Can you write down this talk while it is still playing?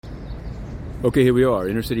Okay, here we are,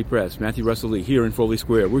 Inner City Press, Matthew Russell Lee, here in Foley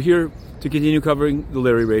Square. We're here to continue covering the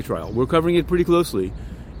Larry Ray trial. We're covering it pretty closely,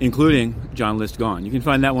 including John List Gone. You can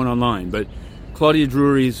find that one online, but Claudia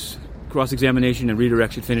Drury's cross-examination and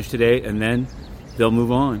redirect should finish today, and then they'll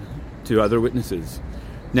move on to other witnesses.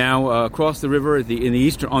 Now, across the river on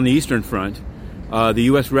the Eastern Front, the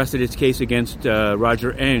U.S. rested its case against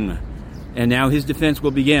Roger Ng, and now his defense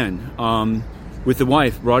will begin with the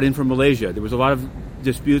wife brought in from Malaysia. There was a lot of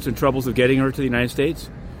disputes and troubles of getting her to the United States.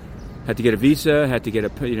 Had to get a visa, had to get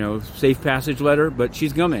a safe passage letter, but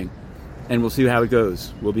she's coming, and we'll see how it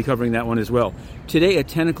goes. We'll be covering that one as well. Today at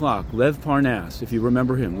 10 o'clock, Lev Parnas, if you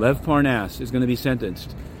remember him, Lev Parnas is going to be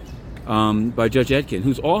sentenced by Judge Etkin,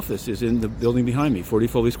 whose office is in the building behind me, 40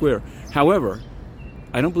 Foley Square. However,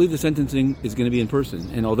 I don't believe the sentencing is going to be in person,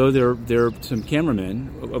 and although there are some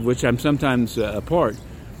cameramen, of which I'm sometimes a part,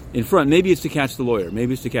 in front, maybe it's to catch the lawyer,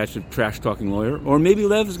 maybe it's to catch the trash-talking lawyer, or maybe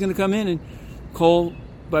Lev is going to come in and call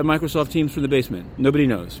by Microsoft Teams from the basement. Nobody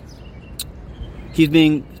knows. He's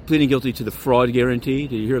pleading guilty to the fraud guarantee.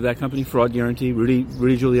 Did you hear of that company, Fraud Guarantee? Rudy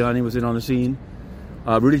Giuliani was in on the scene.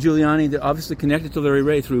 Rudy Giuliani, obviously connected to Larry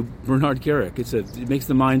Ray through Bernard Kerik. It makes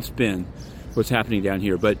the mind spin what's happening down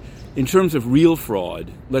here. But in terms of real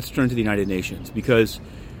fraud, let's turn to the United Nations, because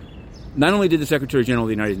not only did the Secretary General of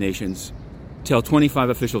the United Nations tell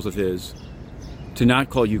 25 officials of his to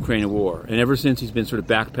not call Ukraine a war. And ever since, he's been sort of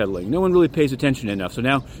backpedaling. No one really pays attention enough. So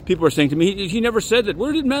now people are saying to me, he never said that.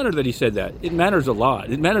 Where did it matter that he said that? It matters a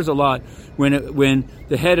lot. It matters a lot when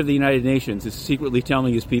the head of the United Nations is secretly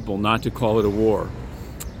telling his people not to call it a war.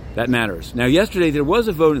 That matters. Now, yesterday, there was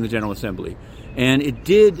a vote in the General Assembly, and it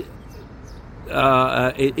did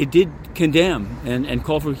condemn and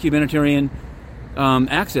call for humanitarian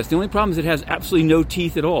access. The only problem is it has absolutely no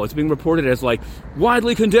teeth at all. It's being reported as like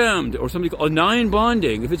widely condemned, or somebody called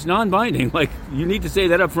non-binding. If it's non-binding, you need to say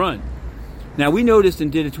that up front. Now, we noticed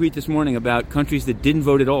and did a tweet this morning about countries that didn't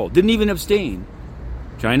vote at all, didn't even abstain.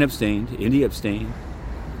 China abstained, India abstained,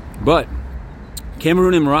 but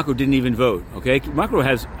Cameroon and Morocco didn't even vote. Okay, Morocco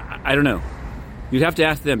has, I don't know. You'd have to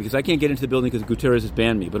ask them, because I can't get into the building because Guterres has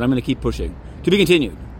banned me. But I'm going to keep pushing. To be continued.